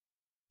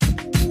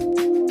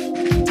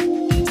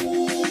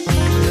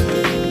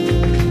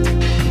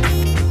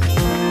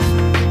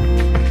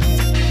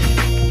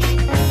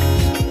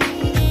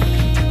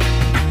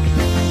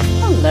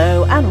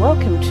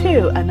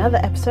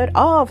another episode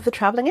of The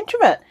Travelling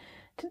Introvert.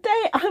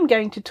 Today I'm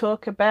going to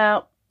talk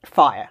about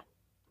fire.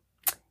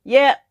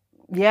 Yep,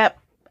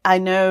 I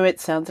know it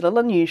sounds a little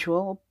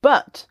unusual,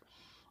 but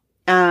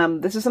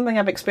this is something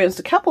I've experienced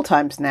a couple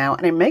times now,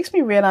 and it makes me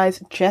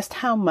realise just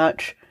how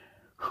much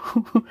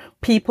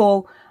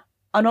people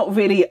are not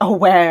really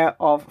aware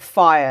of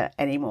fire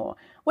anymore.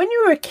 When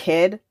you were a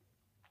kid,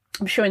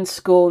 I'm sure in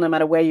school, no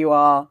matter where you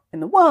are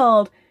in the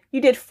world, you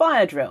did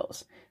fire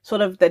drills.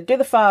 Sort of, they'd do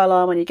the fire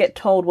alarm and you get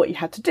told what you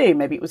had to do.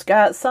 Maybe it was go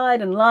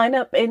outside and line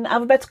up in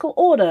alphabetical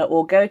order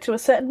or go to a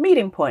certain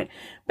meeting point.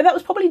 But that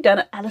was probably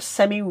done at a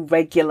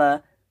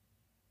semi-regular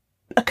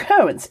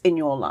occurrence in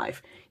your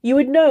life. You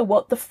would know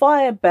what the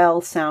fire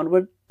bell sound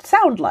would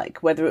sound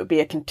like, whether it would be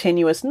a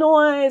continuous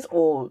noise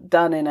or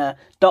done in a ...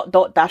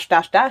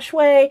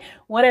 way,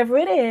 whatever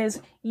it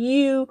is,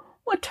 you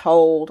were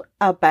told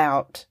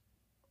about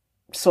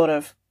sort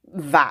of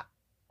that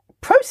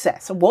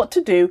process of what to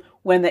do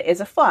when there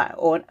is a fire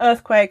or an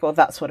earthquake or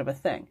that sort of a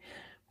thing.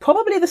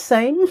 Probably the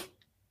same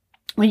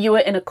when you were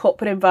in a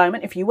corporate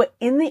environment. If you were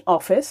in the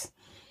office,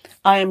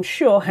 I am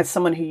sure, as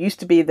someone who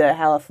used to be the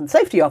health and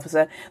safety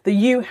officer, that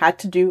you had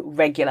to do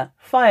regular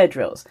fire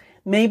drills.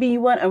 Maybe you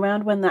weren't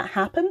around when that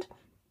happened,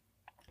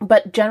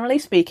 but generally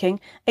speaking,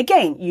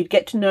 again, you'd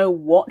get to know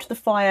what the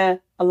fire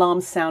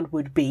alarm sound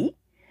would be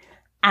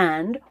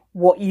and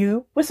what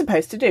you were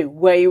supposed to do,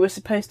 where you were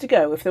supposed to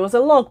go, if there was a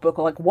logbook,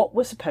 or like what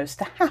was supposed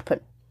to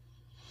happen.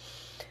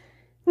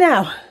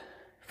 Now,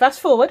 fast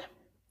forward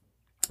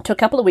to a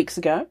couple of weeks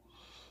ago.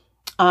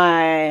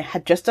 I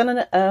had just done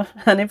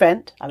an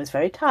event. I was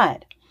very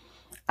tired.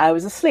 I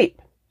was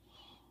asleep.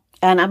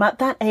 And I'm at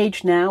that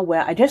age now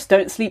where I just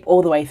don't sleep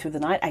all the way through the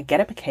night. I get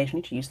up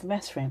occasionally to use the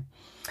restroom.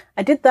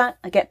 I did that.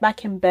 I get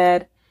back in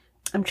bed.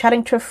 I'm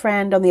chatting to a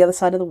friend on the other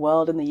side of the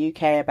world in the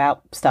UK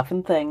about stuff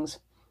and things.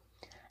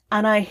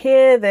 And I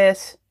hear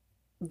this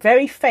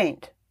very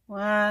faint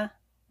wah,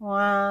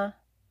 wah,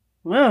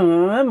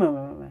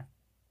 wah,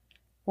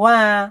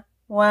 wah,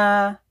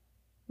 wah,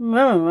 and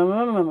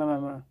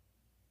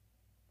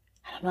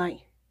I'm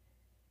like,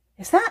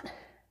 is that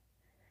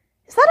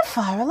a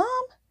fire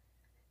alarm?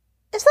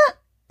 Is that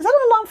an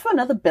alarm for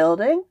another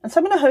building? And so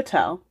I'm in a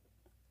hotel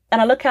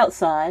and I look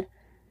outside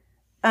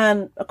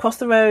and across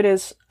the road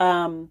is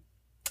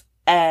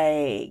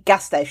a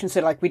gas station.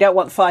 So like, we don't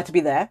want the fire to be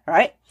there,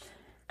 right?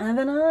 And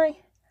then I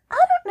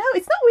don't know,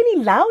 it's not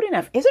really loud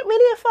enough. Is it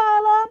really a fire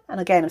alarm? And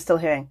again, I'm still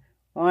hearing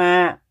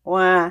wah,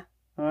 wah,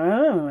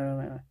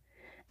 wah.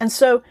 And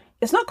so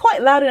it's not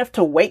quite loud enough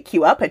to wake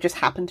you up. It just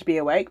happened to be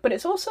awake, but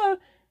it's also,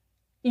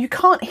 you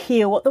can't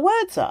hear what the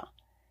words are.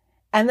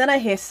 And then I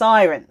hear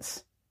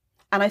sirens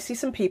and I see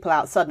some people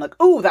outside and like,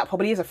 oh, that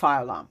probably is a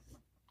fire alarm.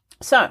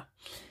 So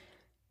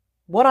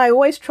what I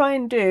always try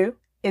and do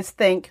is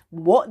think,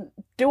 what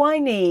do I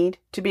need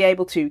to be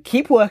able to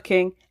keep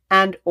working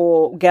and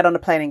or get on a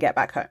plane and get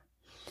back home?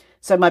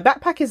 So my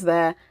backpack is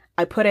there.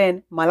 I put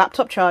in my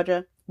laptop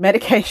charger,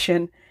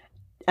 medication,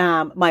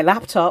 my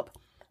laptop,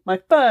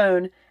 my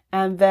phone,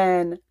 and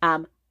then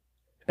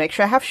make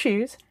sure I have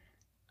shoes,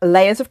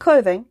 layers of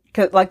clothing,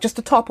 like just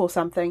a top or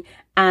something,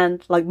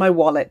 and like my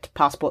wallet,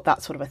 passport,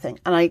 that sort of a thing.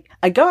 And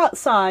I go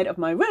outside of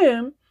my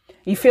room.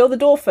 You feel the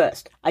door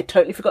first. I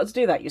totally forgot to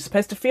do that. You're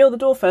supposed to feel the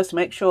door first to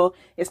make sure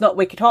it's not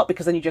wicked hot,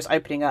 because then you're just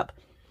opening up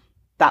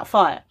that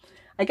fire.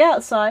 I go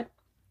outside.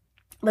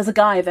 There's a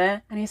guy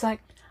there, and he's like,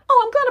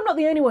 oh, I'm glad I'm not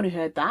the only one who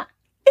heard that.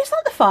 Is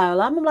that the fire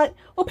alarm? I'm like,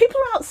 well, people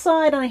are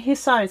outside and I hear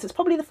sirens. It's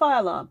probably the fire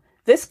alarm.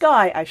 This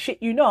guy, I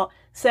shit you not,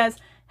 says,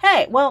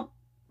 hey, well,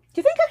 do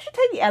you think I should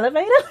take the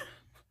elevator?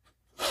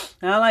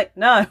 And I'm like,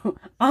 no,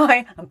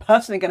 I am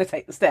personally going to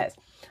take the stairs.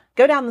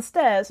 Go down the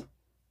stairs,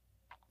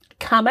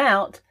 come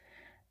out,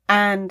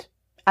 and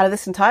out of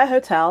this entire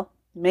hotel,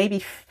 maybe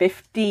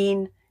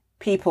 15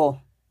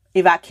 people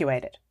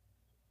evacuated.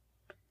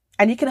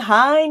 And you can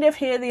kind of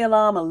hear the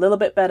alarm a little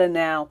bit better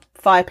now.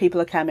 5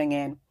 people are coming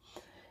in.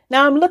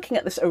 Now I'm looking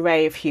at this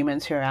array of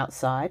humans who are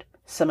outside.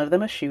 Some of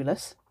them are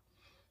shoeless.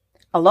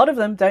 A lot of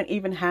them don't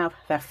even have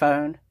their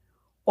phone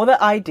or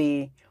their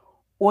ID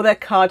or their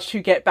cards to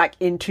get back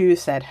into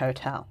said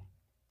hotel.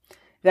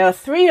 There are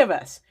 3 of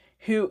us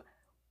who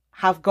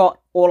have got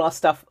all our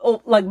stuff,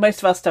 or like most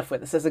of our stuff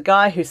with us. There's a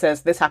guy who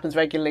says this happens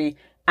regularly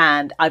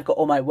and I've got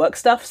all my work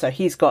stuff. So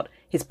he's got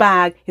his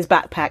bag, his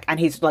backpack, and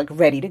he's like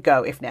ready to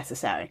go if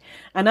necessary.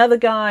 Another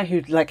guy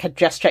who like had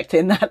just checked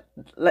in that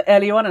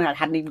earlier on and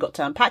hadn't even got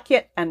to unpack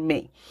yet, and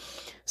me.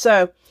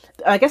 So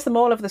I guess the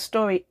moral of the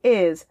story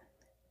is,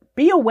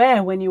 be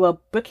aware when you are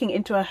booking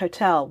into a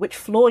hotel, which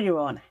floor you're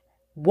on,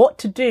 what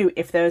to do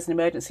if there is an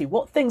emergency,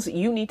 what things that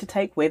you need to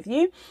take with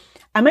you,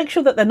 and make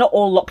sure that they're not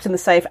all locked in the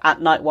safe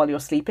at night while you're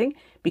sleeping,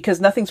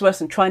 because nothing's worse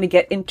than trying to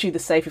get into the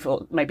safe if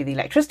maybe the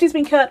electricity's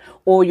been cut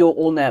or you're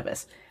all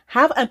nervous.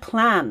 Have a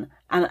plan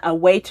and a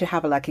way to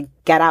have a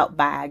get out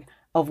bag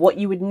of what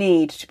you would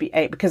need to be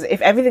able, because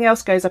if everything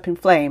else goes up in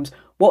flames,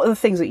 what are the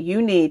things that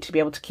you need to be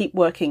able to keep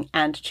working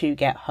and to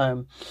get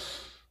home?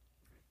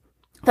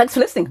 Thanks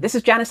for listening. This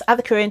is Janice at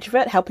The Career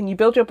Introvert, helping you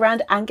build your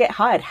brand and get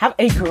hired. Have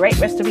a great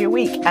rest of your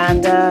week,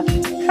 and try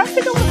to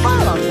figure out what the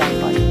fire alarm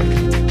sounds like.